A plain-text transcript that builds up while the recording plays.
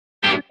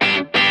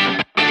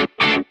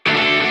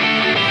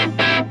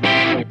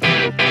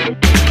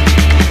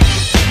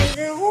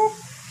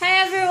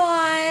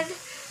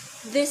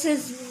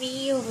is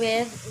me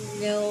with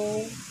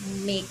no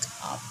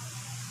makeup.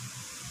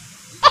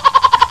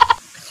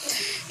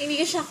 Hindi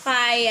ko siya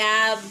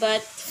kaya,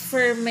 but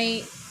for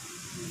my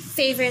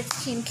favorite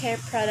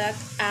skincare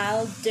product,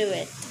 I'll do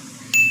it.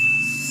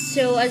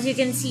 So, as you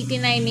can see,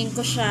 tiniming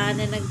ko siya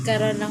na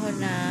nagkaroon ako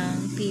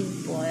ng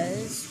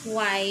pimples.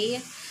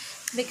 Why?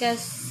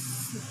 Because,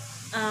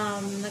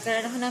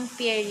 nagkaroon ako ng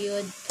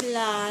period,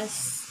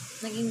 plus,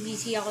 naging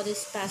busy ako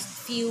this past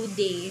few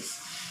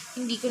days.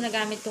 Hindi ko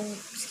nagamit tong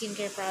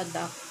skincare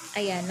product.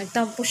 Ayan,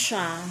 nagtampo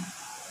siya.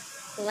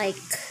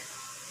 Like,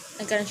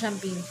 nagkaroon siyang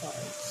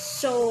pimples.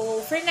 So,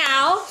 for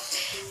now,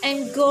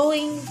 I'm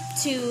going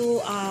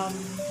to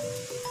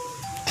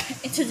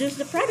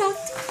introduce the product.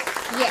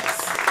 Yes.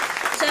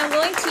 So, I'm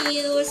going to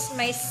use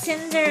my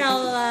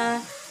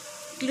Cinderella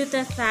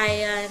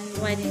Gluthathione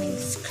Whitening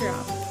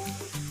Scrub.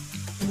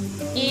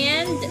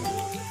 And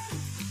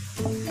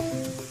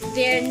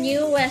their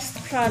newest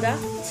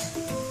product,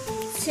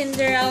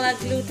 Cinderella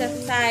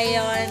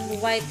Gluthathione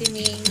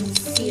Whitening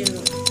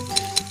Serum.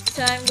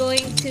 So, I'm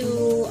going to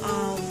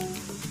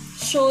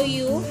show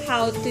you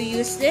how to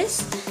use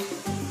this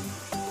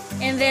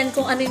and then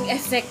kung ano yung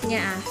effect niya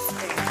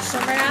after.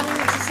 So,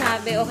 maraming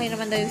nagsasabi, okay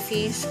naman daw yung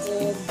face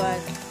ko, but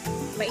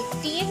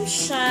maitim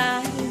siya,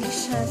 hindi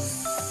siya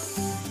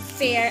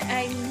fair,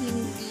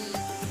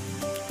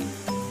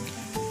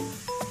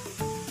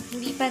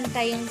 hindi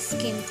pantay yung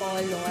skin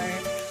color.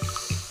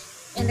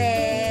 And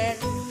then,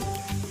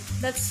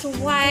 that's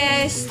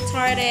why I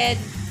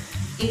started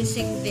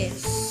using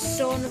this.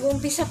 So,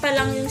 nag-umpisa pa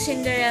lang yung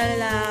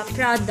Cinderella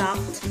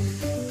product,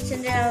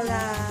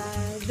 Cinderella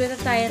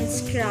Gluthathione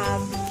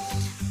Scrub.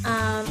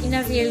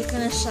 Inavail ko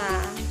na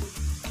siya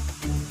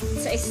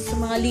sa isa sa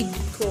mga lead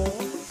ko,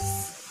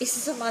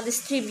 isa sa mga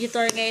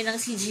distributor ngayon ng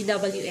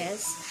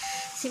Cgws,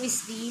 si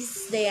Miss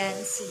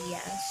Diane Sia.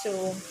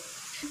 So,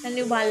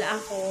 naniwala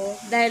ako,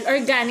 dahil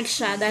organic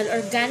siya, dahil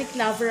organic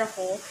lover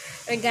ako,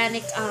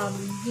 organic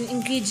yung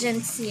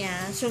ingredients niya,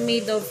 so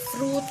made of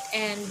fruit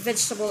and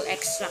vegetable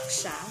extract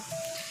siya.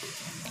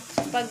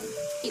 So, pag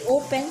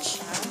i-open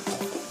siya,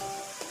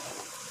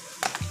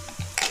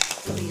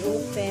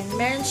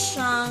 meron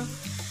siyang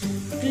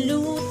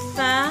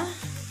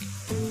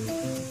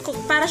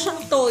para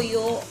siyang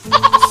toyo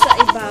sa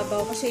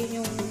ibabaw kasi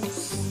yung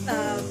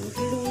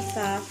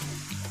glutha,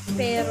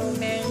 pero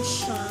meron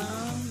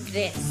siyang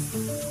this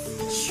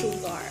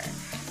sugar.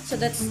 So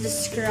that's the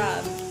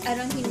scrub.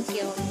 Anong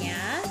hintil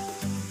niya?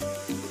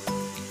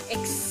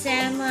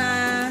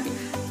 Eczema,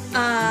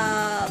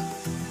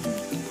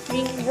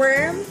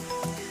 ringworm,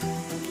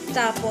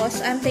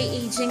 tapos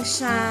anti-aging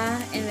siya,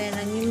 and then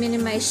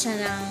minimize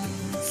siya ng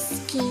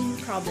skin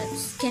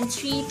problems. Can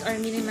treat or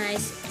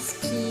minimize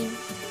skin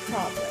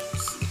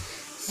problems.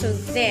 So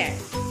there.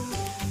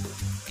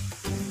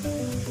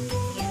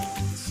 Yan.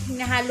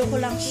 Hinahalo ko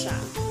lang siya.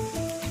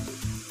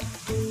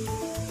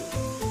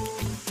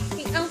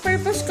 Ang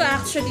purpose ko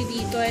actually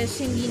dito is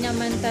hindi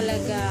naman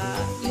talaga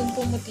yung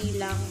pumuti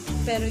lang,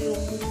 pero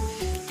yung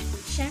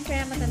syempre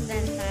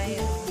matandaan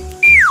tayo,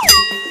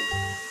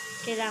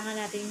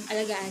 kailangan natin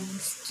alagaan yung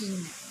skin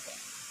natin.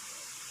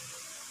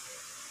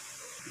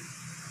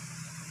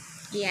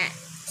 Yeah.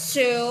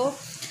 So,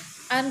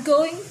 I'm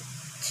going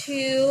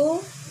to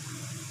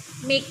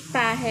make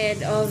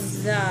pahead of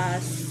the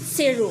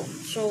serum.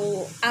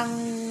 So,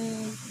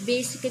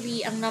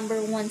 basically, ang number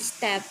one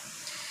step,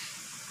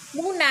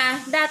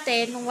 muna,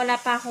 dati, nung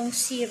wala pa akong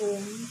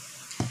serum,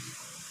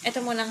 ito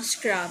munang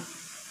scrub.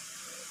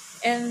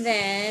 And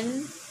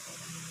then,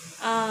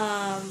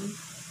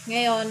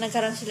 ngayon,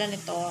 nagkaroon sila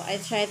nito. I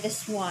tried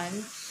this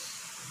one.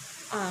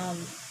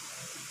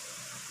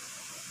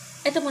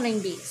 Ito muna yung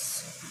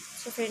base.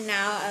 So, for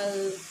now,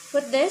 I'll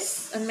put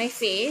this on my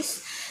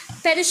face.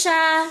 Pwede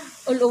siya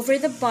all over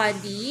the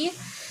body.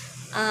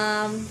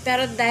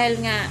 Pero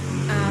dahil nga,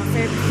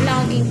 for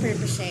vlogging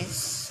purposes,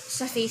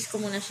 sa face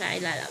ko muna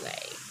siya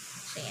ilalagay.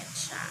 So, yan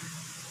siya.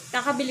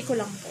 Kakabili ko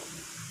lang po.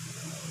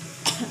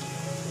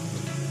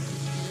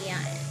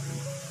 Yan.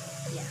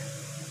 Yan.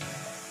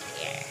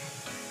 There.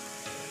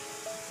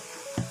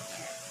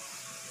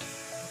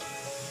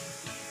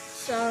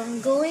 So, I'm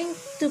going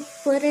to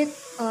put it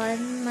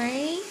on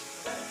my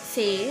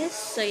face.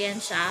 So,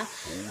 yan siya.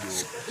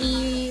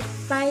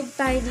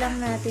 I-pide lang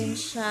natin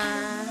siya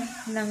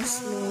ng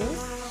smooth.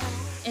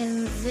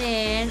 And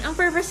then, ang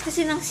purpose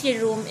kasi ng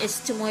serum is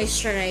to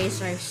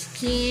moisturize our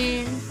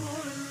skin.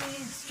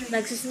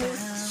 Nagsismooth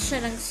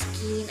siya ng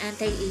skin,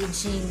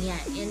 anti-aging.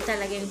 Yan. Yan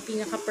talaga yung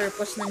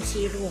pinaka-purpose ng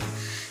serum.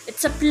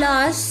 It's a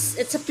plus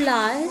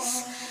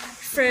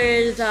for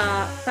the,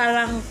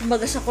 parang,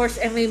 kumbaga sa course,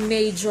 may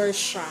major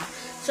siya.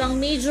 So, ang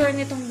major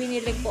nitong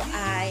binili ko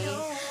ay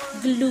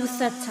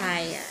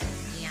Gluthathione.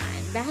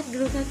 Yan. Bakit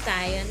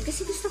Gluthathione?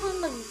 Kasi gusto ko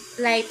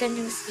mag-lighten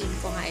yung skin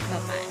ko kahit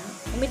pa paano.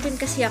 Umitin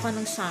kasi ako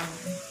ng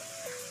summer.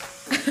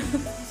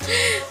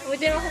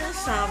 Umitin ako ng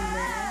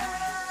summer.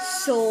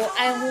 So,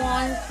 I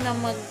want na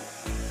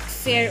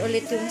mag-fair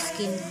ulit yung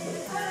skin ko.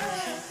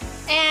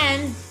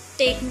 And,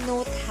 take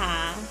note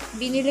ha,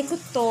 binili ko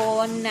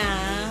to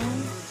ng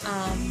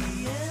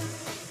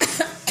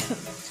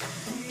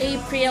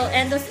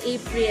end of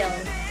April.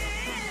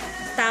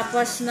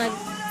 Tapos,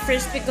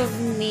 first week of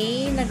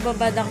May,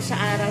 nagbabad ako sa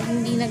araw,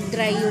 hindi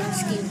nag-dry yung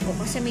skin ko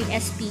kasi may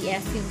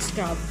SPF yung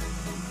scrub.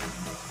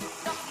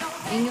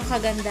 Yun yung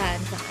kagandahan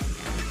sa kanya.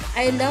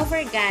 I love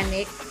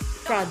organic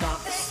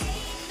products.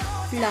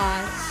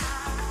 Plus,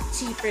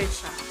 cheaper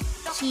siya.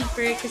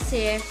 Cheaper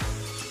kasi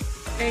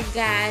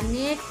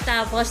organic.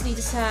 Tapos,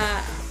 dito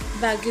sa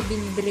Baguio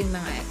binibili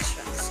mga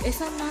extras.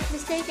 If I'm not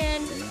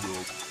mistaken,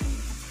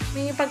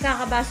 may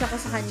pagkakabasa ko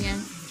sa kanya.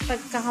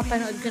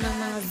 Pagkakapanood ko ng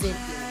mga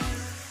video.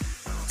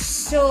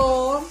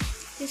 So,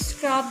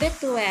 scrub it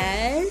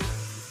well.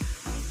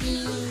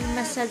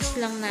 I-massage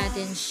lang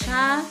natin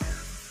siya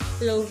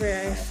all over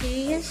our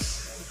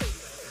face.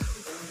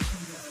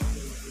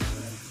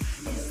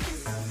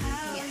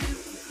 Yeah.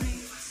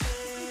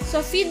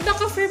 So, feedback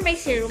ko for my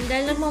serum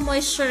dahil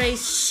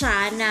nagmo-moisturize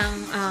siya ng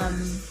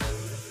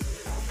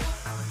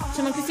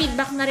so,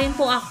 magpi-feedback na rin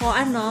po ako,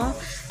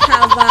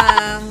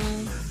 habang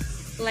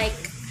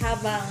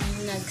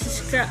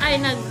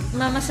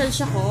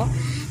nagmamassage ako.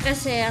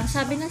 Kasi, ang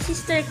sabi ng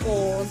sister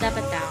ko,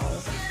 dapat daw,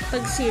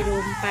 pag serum,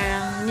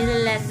 parang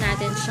nilalet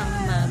natin siyang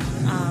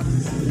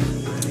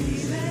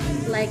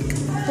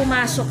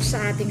pumasok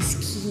sa ating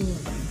skin.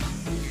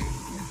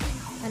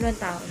 Ano ang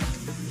tawag?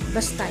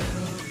 Basta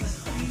yun.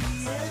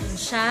 Yun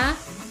siya.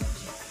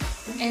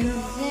 And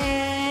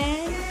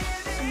then,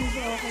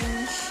 okay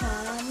na siya.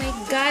 Oh my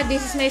God,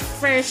 this is my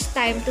first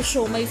time to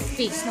show my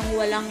face nang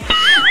walang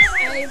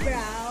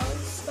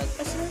eyebrows.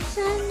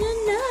 Pagpasensyahan nyo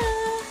na.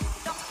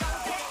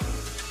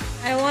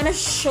 I wanna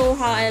show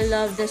how I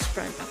love this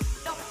product.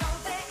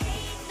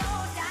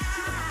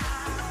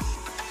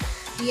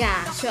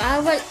 Yeah, so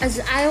as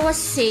I was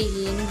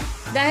saying,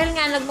 dahil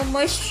nga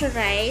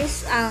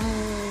nagmo-moisturize ang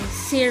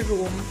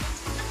serum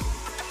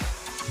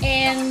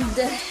and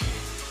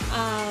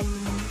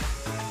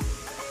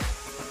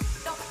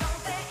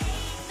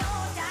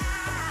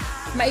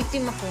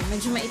maitim ako,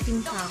 medyo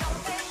maitim pa ako.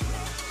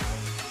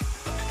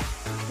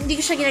 Hindi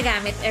ko siya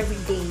ginagamit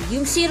everyday.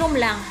 Yung serum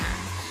lang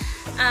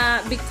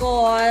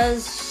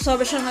because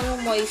sobrang siyang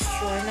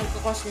nag-moisture,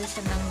 nagkakos din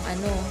siya ng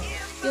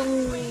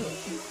yung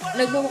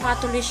nagmumukha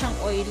tuloy siyang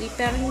oily,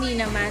 pero hindi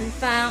naman.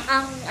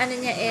 Ang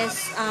niya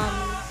is,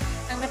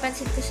 ang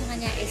napansin ko sa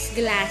kanya is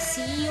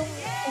glassy. Yung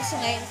gusto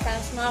ngayon,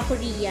 parang mga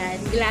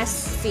Korean,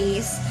 glass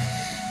face.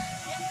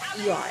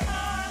 Yun.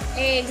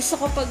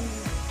 Gusto ko pag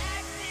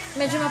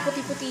medyo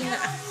maputi-puti na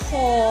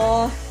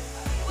ako,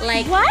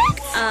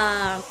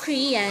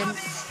 Koreans,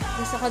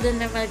 gusto ko dun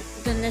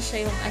na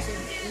siya yung as in,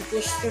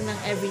 i-push through ng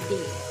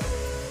everyday.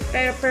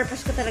 Pero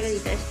purpose ko talaga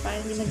dito is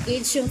parang hindi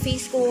mag-age yung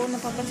face ko.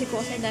 Napapansin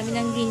ko kasi dami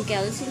ng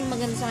wrinkles. Yun yung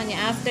maganda sa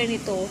kanya. After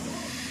nito,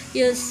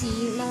 you'll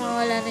see,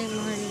 mawawala na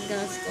yung mga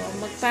wrinkles ko.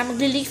 Parang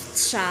mag-lift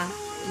siya.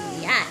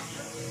 Yan.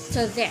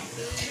 So, there.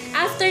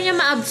 After niya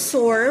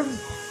ma-absorb,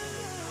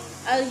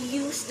 I'll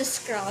use the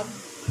scrub.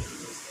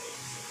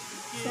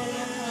 So,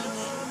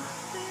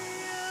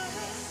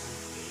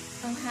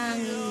 ang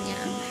hangin niya,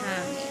 ang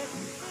hangin.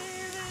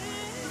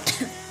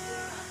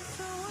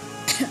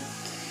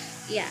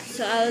 Yeah,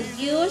 so I'll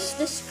use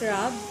the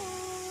scrub.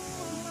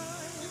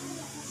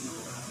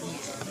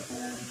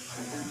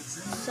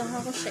 Saka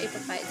ko siya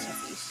ipapahid sa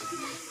face.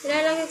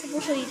 Ilalagay ko po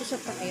siya dito sa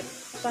takip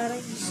para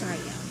hindi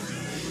sayang.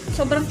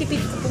 Sobrang tipid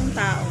ko pong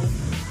tao.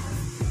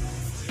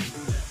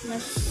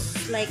 Mas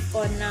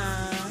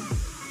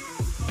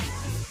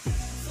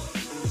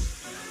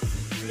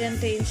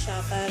ganito yun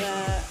siya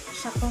para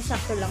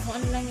saktong-sakto lang. Kung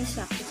ano lang yung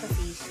sakto sa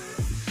face.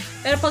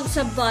 Pero pag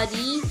sa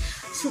body,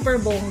 super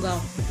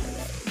bongga.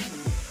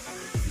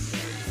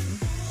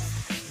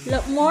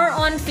 More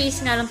on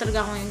face nga lang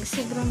talaga ako ngayon.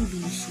 Sobrang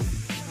busy.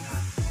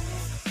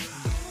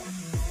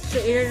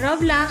 So, i-rub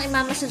lang.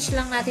 I-massage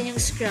lang natin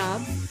yung scrub.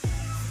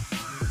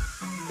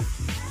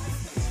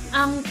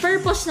 Ang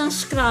purpose ng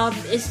scrub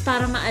is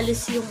para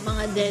maalis yung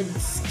mga dead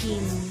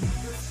skin.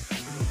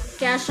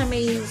 Kaya siya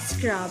may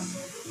scrub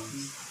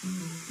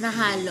na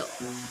halo.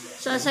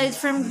 So, aside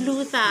from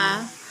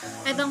gluta,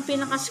 itong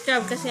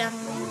pinaka-scrub kasi ang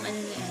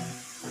niya.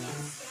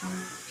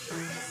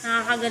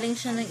 Nakakagaling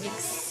siya ng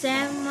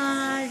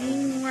eczema,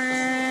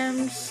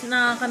 ringworms,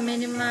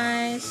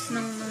 nakaka-minimize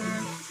ng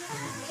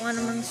kung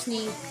anumang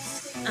skin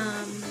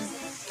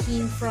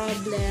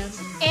problem.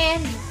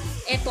 And,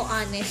 ito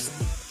honest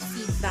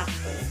feedback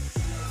ko.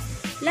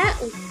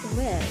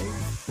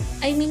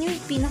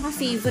 Yung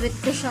pinaka-favorite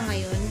ko siya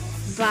ngayon.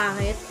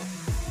 Bakit?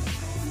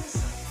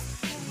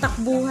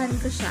 Takbuhan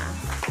ko siya.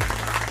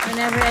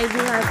 Whenever I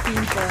do have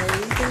pimple,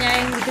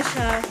 kunyari hindi ko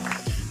siya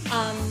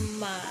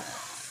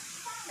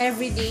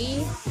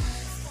everyday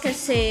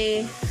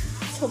kasi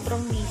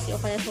sobrang busy o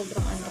kaya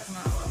sobrang antok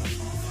na ako.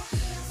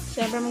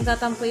 Siyempre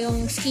magtatampo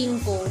yung skin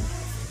ko.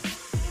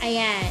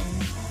 Ayan.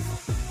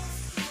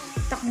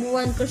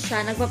 Takbuhan ko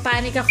siya.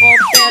 Nagpapanik ako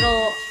pero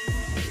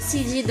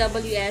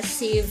Cgws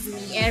save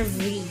me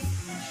every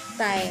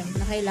time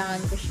na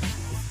kailangan ko siya.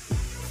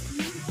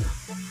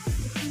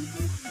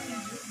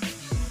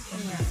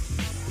 Ayan.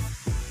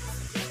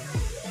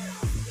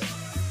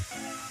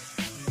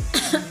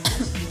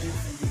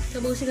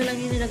 Tabusin ko lang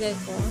yung nilagay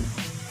ko.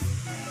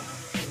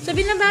 So,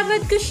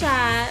 binababad ko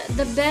siya.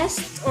 The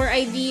best or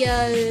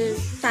ideal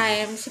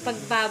time sa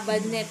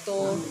pagbabad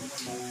nito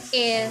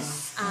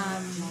is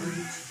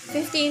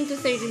 15 to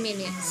 30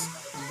 minutes.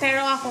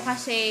 Pero ako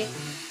kasi,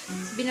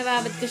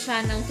 binababad ko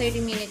siya ng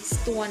 30 minutes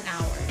to 1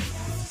 hour.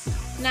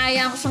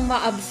 Naayaan ko siyang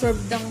ma-absorb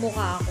ng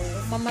mukha ko.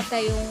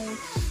 Mamatay yung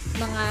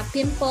mga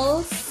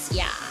pimples.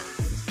 Yeah.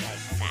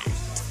 Like that.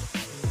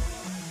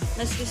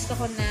 Mas gusto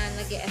ko na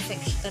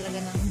nag-e-effect siya talaga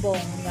ng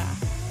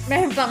bongga.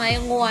 Meron pa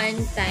ngayong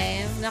one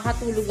time,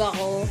 nakatulog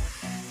ako.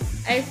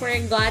 I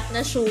forgot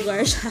na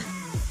sugar siya.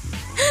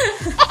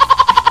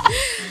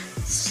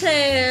 So,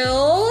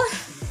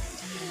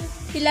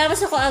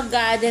 hilabas ako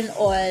agad and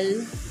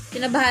all.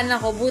 Kinabahan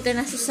ako, buti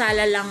nasa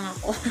sala lang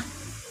ako.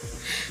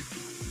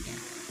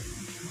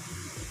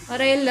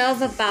 What I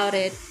love about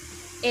it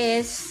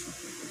is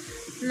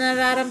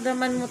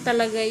nararamdaman mo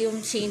talaga yung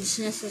change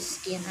niya sa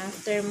skin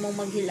after mo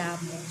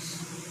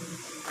maghilamos.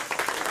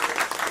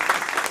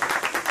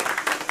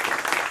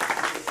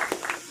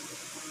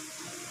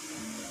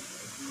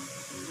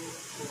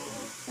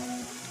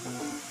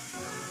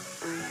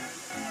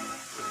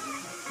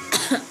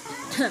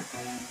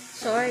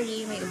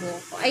 Sorry, may ubo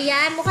ko.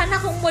 Ayan, mukha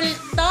na akong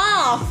multo.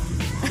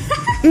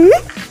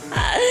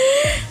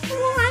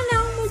 Mukha na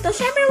akong multo.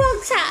 Siyempre,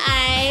 wag sa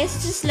eyes.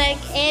 Just like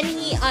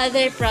any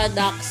other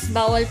products,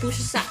 bawal po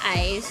siya sa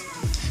eyes.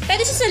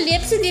 Pwede siya sa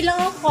lips, hindi lang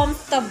ako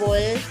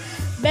comfortable.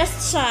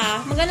 Best siya.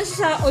 Maganda siya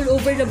sa all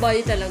over the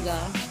body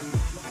talaga.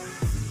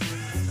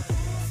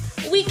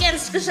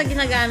 Weekends ko siya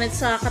ginagamit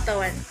sa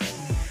katawan.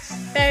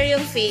 Pero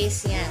yung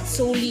face yan,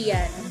 solely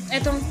yan.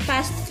 Etong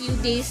past few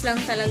days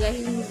lang talaga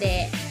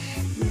hindi.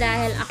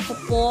 Dahil ako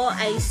po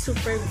ay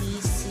super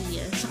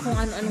busy sa kung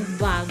ano-anong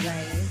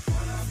bagay.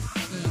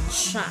 Ayan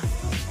siya.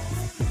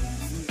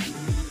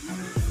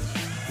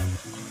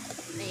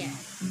 Ayan.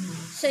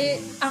 So,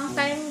 ang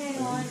time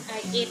ngayon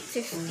ay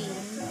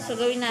 8:15. So,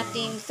 gawin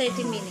natin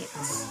 30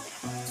 minutes.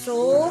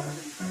 So,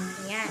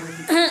 ayan.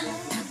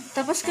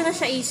 Tapos ko na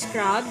siya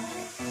i-scrub.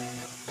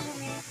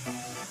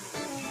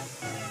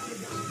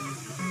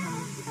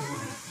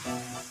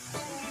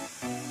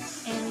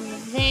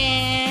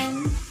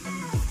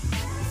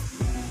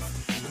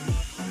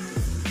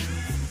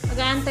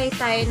 Mag-aantay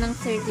tayo ng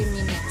 30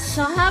 minutes.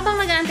 So, habang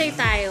mag-aantay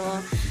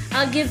tayo,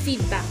 I'll give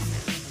feedback na.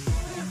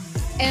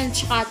 And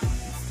tsaka,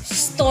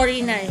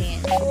 story na rin.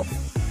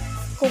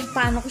 Kung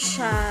paano ko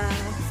siya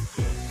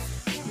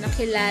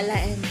nakilala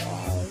and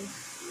all.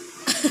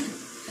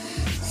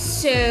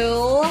 So,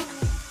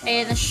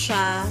 ayan na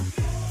siya.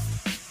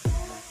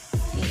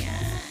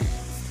 Ayan.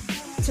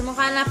 So,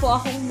 mukha na po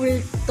akong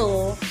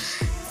multo.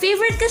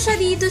 Favorite ko siya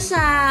dito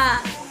sa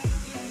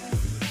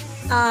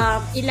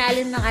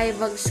ilalim ng eye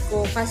bags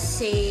ko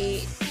kasi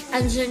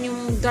andyan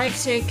yung dark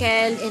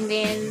circle and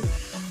then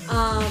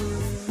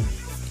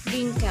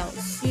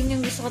wrinkles. Yun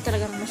yung gusto ko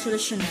talagang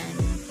masolusyonan.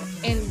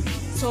 And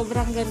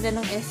sobrang ganda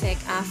ng effect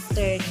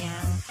after niya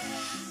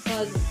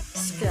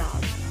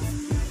mag-scrub.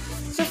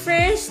 So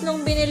first,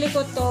 nung binili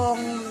ko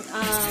tong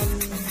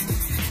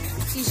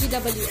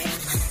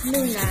Cgws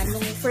muna,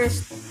 nung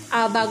first,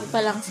 bago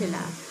pa lang sila.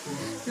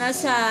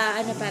 Nasa,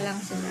 ano pa lang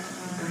sila,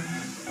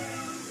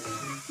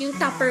 yung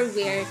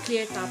Tupperware,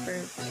 clear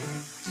Tupperware.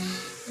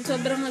 And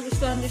sobrang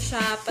nagustuhan ko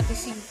siya, pati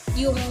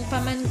yung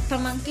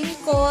pamangkin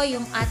ko,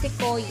 yung ate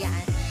ko,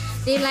 yan.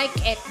 They like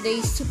it. They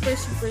super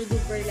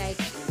duper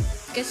like it.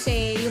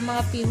 Kasi yung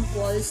mga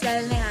pimples,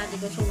 lalo na yung ate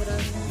ko,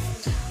 sobrang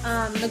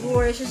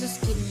nag-worry siya sa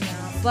skin niya.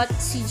 But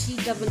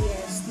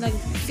Cgws,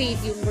 nag-fade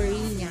yung worry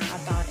niya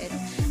about it.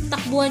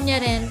 Takbuhan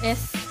niya rin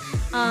if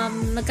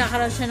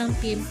nagkakaroon siya ng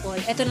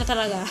pimple. Ito na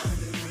talaga.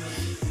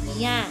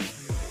 Yan.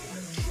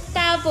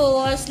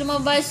 Tapos,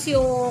 lumabas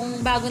yung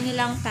bago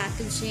nilang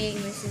packaging,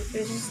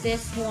 which is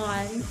this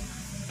one.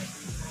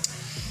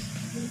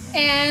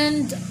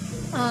 And,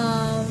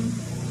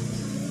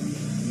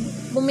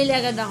 bumili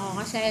agad ako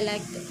kasi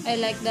I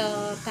like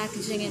the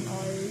packaging and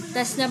all.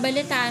 Tapos,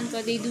 nabalitaan ko,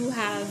 they do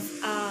have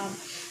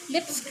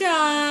lip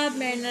scrub,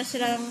 meron na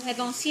silang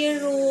itong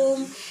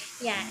serum.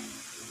 Yan.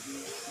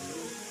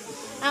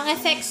 Ang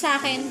effect sa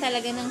akin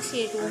talaga ng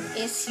serum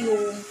is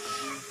yung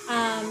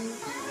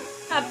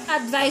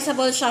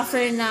advisable siya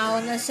for now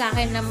na sa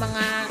akin ng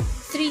mga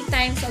 3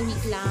 times a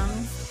week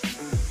lang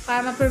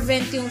para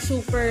ma-prevent yung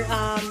super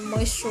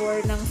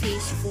moisture ng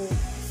face ko.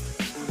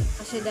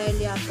 Kasi dahil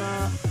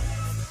yata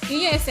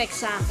yun yung effect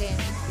sa akin.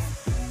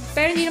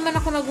 Pero hindi naman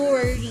ako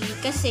nag-worry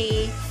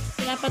kasi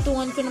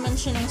pinapatungan ko naman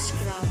siya ng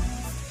scrub.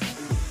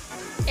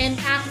 And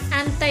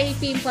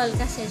anti-pimple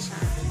kasi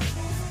siya.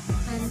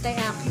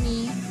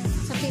 Anti-acne.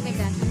 Something like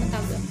that. Ano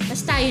tawag?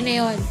 Basta yun na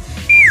yun.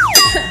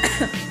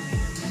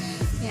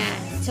 Yan.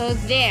 So,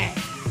 there.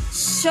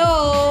 So,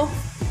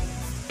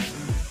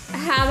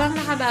 habang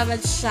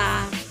nakababad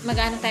siya,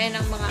 mag-ano tayo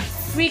ng mga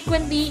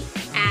frequently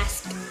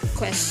asked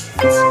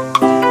questions.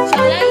 So,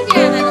 lagi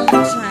tinatanong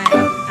dyan,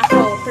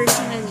 ako,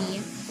 personally,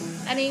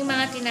 ano yung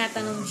mga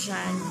tinatanong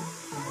dyan?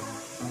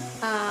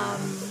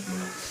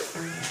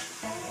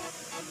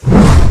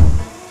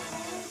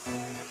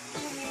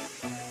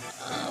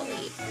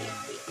 Wait.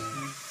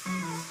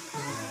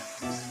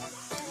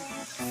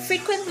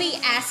 frequently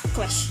asked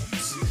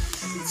questions.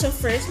 So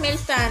first, may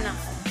listahan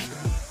ako.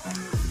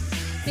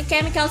 May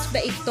chemicals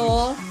ba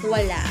ito?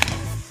 Wala.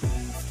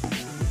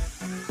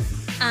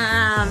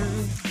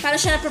 Para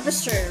siya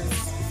na-preserve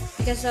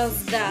because of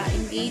the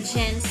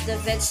ingredients, the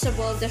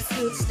vegetable, the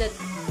fruits that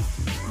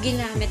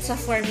ginamit sa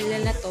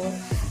formula na to.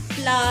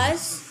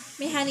 Plus,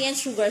 may honey and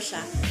sugar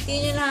siya.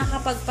 Yun yung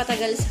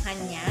nakakapagpatagal sa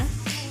kanya.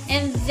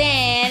 And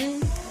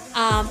then,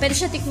 pwede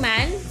siya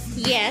tikman?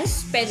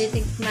 Yes, pwede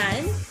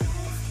tikman.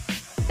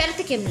 Pero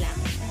tikim lang.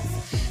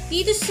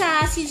 Dito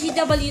sa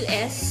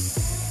Cgws,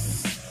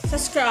 sa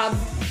scrub,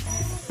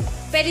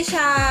 pwede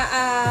siya,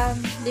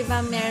 di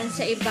ba, meron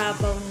sa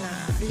ibabaw na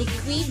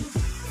liquid.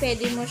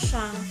 Pwede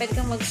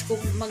kang mag-scoop,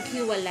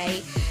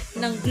 maghiwalay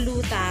ng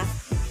gluta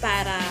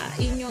para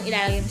yun yung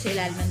ilalagay mo sa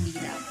ilalim ng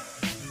dilaw.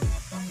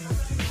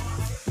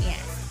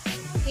 Yan.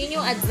 Yun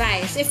yung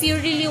advice. If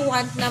you really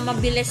want na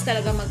mabilis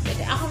talaga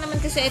magpwede. Ako naman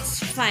kasi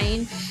it's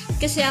fine.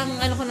 Kasi ang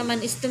ano ko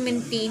naman is to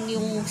maintain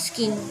yung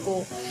skin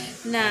ko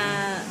na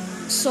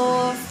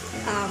soft,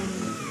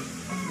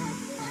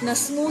 na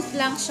smooth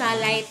lang siya,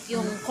 light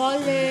yung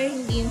color,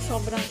 hindi yung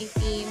sobrang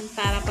itim,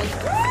 para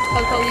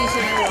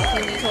pagpawisin mo,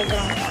 hindi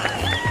sobrang hot.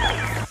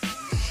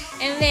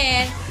 And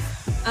then,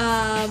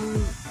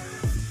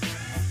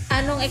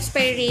 anong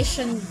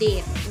expiration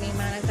date? May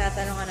mga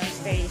nagtatanong anong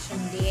expiration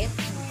date.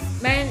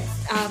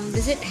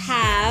 Does it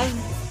have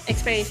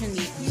expiration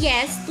date?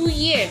 Yes, 2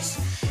 years.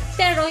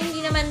 Pero,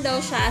 hindi naman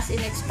daw siya as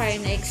in expire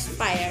na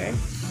expire.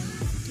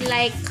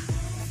 Like,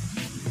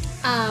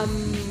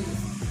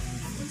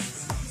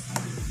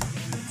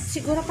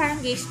 siguro parang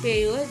grace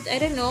period.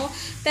 I don't know.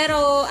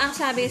 Pero, ang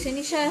sabi kasi,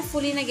 hindi siya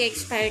fully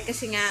nag-expire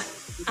kasi nga,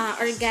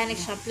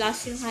 organic siya.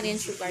 Plus, yung honey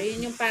and sugar.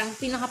 Yun yung parang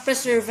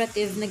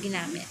pinaka-preservative na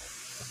ginamit.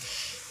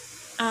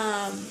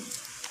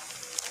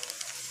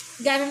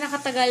 Gano'n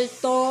nakatagal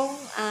tong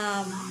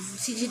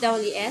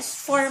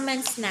Cgws? 4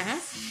 months na.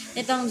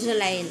 Itong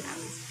July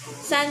lang.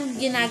 Saan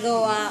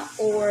ginagawa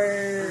or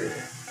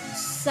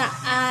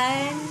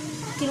saan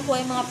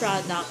kinukuha yung mga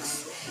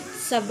products?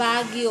 Sa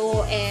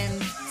Baguio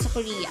and sa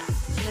Korea.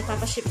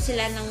 Nagpapaship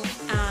sila ng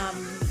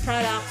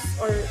products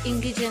or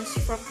ingredients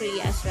from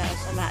Korea as well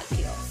sa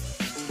Baguio.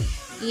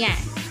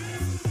 Yan.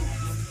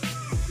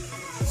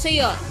 So,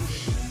 yun.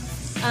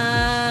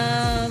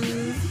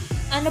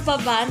 Ano pa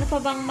ba? Ano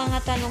pa bang mga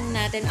tanong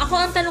natin? Ako,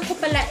 ang tanong ko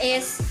pala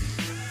is,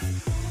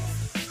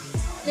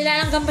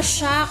 nilalanggan ba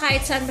siya?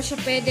 Kahit saan ba siya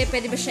pwede?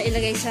 Pwede ba siya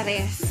ilagay sa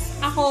ref?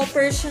 Ako,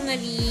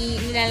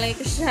 personally, nilalagay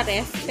ko siya sa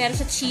ref, pero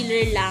sa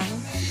chiller lang.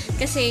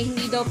 Kasi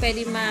hindi daw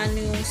pwede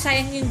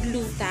sayang yung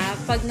gluta.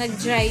 Pag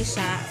nag-dry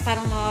siya,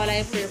 parang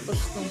mawala yung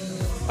purpose ng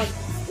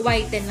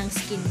pag-whiten ng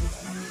skin mo.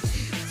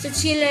 So,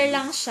 chiller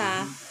lang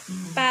siya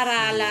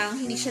para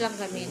lang hindi siya lang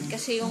gamit.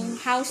 Kasi yung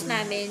house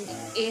namin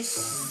is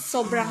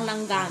sobrang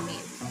lang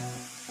gamit.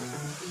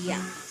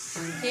 Yeah.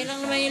 Yan lang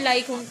naman yung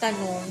lagi kong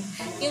tanong.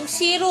 Yung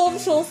serum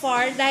so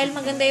far, dahil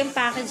maganda yung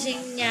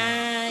packaging niya,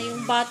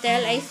 yung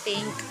bottle, I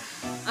think,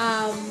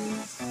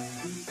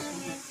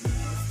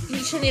 hindi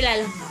siya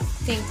nilalanghap.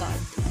 Thank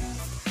God.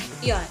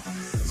 Yun.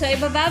 So,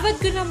 ibababad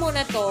ko na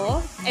muna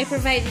to. I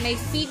provide my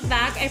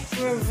feedback. I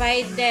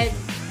provided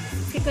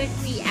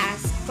frequently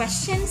asked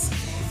questions.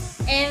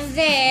 And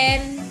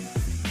then,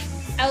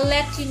 I'll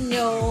let you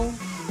know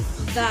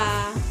the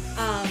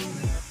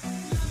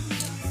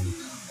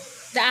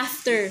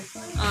after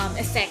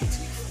effect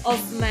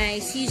of my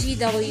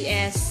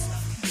Cgws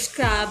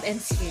scrub and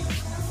serum.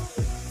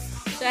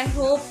 So, I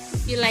hope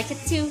you like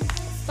it too.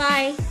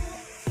 Bye!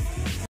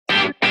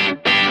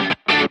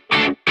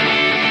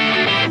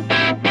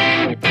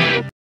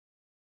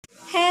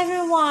 Hey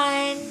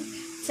everyone!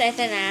 So,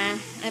 ito na.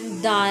 I'm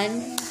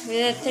done with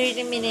the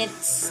 30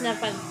 minutes na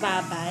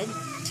pagbabad.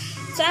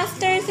 So,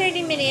 after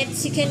 30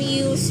 minutes, you can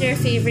use your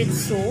favorite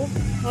soap,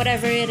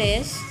 whatever it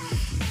is.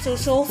 So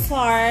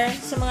far,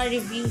 sa mga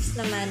reviews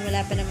naman,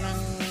 wala pa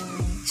namang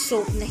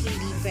soap na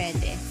hindi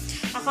pwede.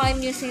 Ako,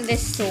 I'm using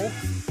this soap.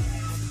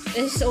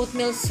 This is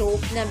oatmeal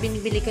soap na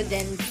binibili ko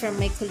din from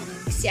my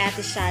colleague, si Ate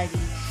Shari.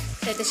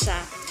 So, ito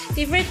siya.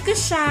 Favorite ko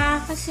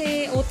siya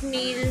kasi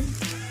oatmeal,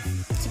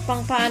 sa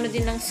pang-paano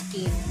din ng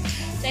skin.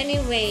 So,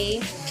 anyway,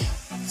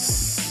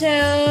 so,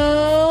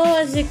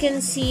 as you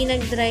can see,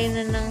 nag-dry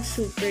na ng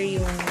super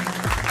yung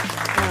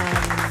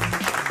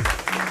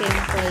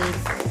pimple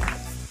ko.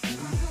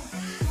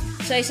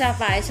 So, isa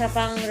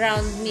pang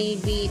round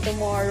maybe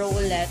tomorrow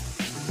ulit.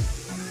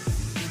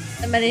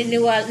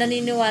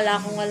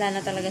 Naniniwala akong wala na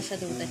talaga siya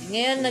totally.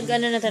 Ngayon,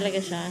 nag-ano na talaga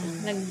siya.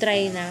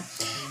 Nag-dry na.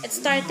 It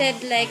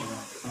started like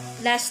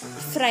last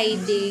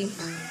Friday.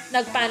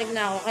 Nagpanic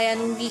na ako. Kaya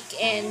nung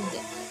weekend,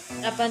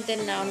 up until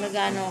now,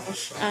 nag-ano ako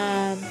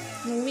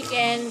nung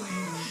weekend.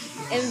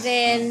 And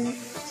then,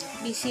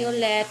 busy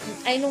ulit.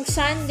 Ay, nung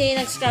Sunday,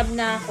 nag-scrub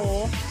na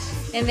ako.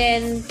 And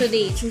then,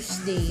 today,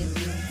 Tuesday.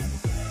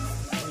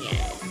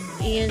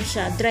 Ayan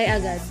siya, dry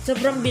agad.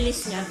 Sobrang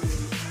bilis niya.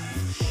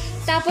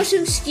 Tapos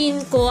yung skin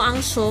ko, ang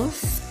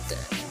soft.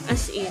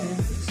 As in,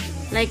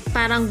 like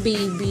parang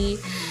baby.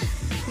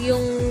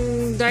 Yung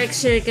dark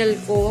circle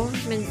ko,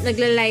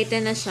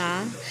 naglalighten na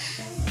siya.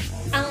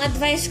 ang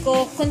advice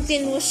ko,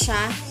 continuous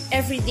siya.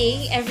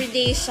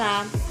 Everyday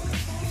siya.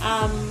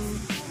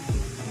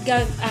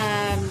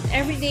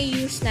 Everyday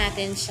use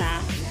natin siya.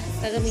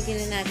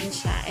 Gagamitin na natin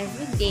siya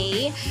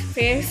everyday for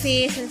your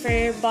face and for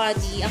your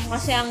body. Ako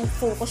kasi ang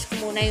focus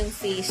ko muna yung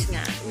face nga.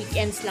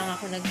 Weekends lang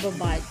ako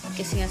nagbabad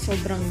kasi nga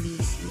sobrang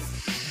busy.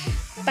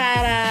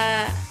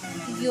 Para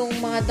yung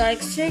mga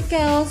dark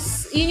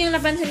circles, yun yung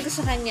napansin ko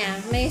sa kanya.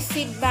 May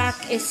feedback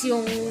is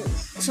yung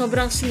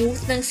sobrang smooth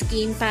ng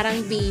skin,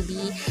 parang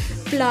baby.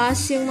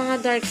 Plus, yung mga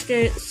dark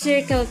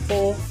circle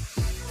ko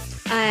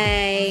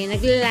ay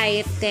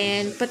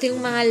naglilighten. Pati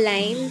yung mga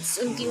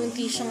lines,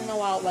 unti-unti siyang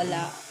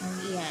nawawala.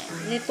 Yan.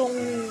 Nitong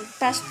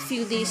past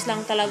few days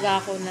lang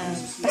talaga ako na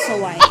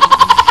pasaway.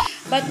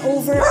 But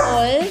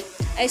overall,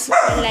 I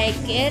super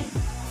like it.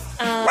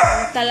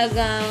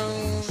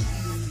 Talagang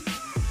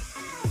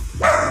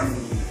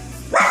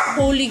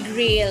holy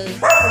grail.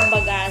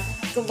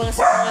 Kumbaga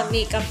sa mga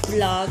makeup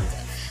vlog,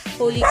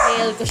 holy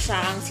grail ko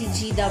siya, ang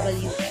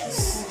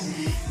Cgws.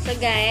 So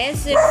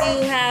guys, if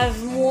you have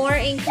more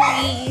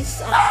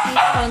inquiries on this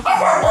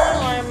content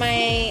or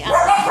my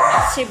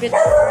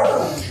distributor,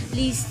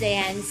 please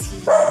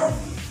see.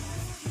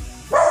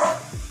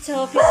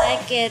 So hope you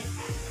like it.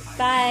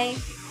 Bye.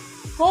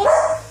 Hope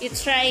you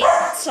try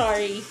it.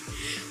 Sorry.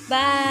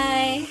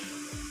 Bye.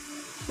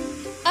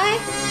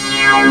 Sorry,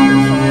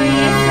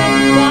 I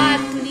forgot.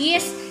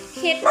 Please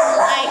hit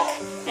like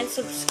and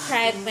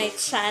subscribe my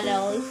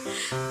channel.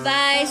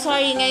 Bye.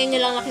 Sorry, ngayon nyo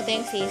lang nakita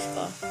yung face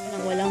ko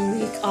nang walang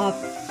makeup.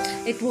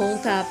 It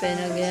won't happen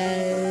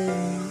again.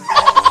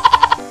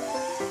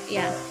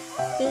 Yeah.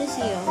 Can you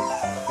see yun?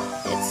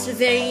 It's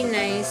very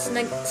nice.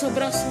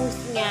 Sobrang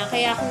smooth niya.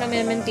 Kaya ako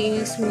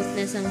na-maintain yung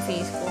smoothness ng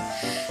face ko.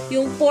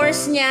 Yung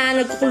pores niya,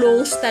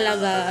 nag-close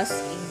talaga. As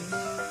in,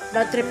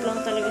 bad trip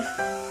lang talaga.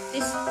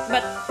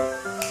 But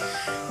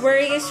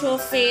worries will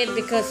fade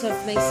because of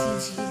my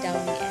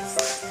Cgws.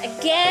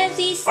 Again,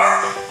 please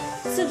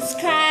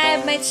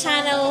subscribe my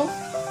channel.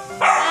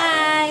 Bye!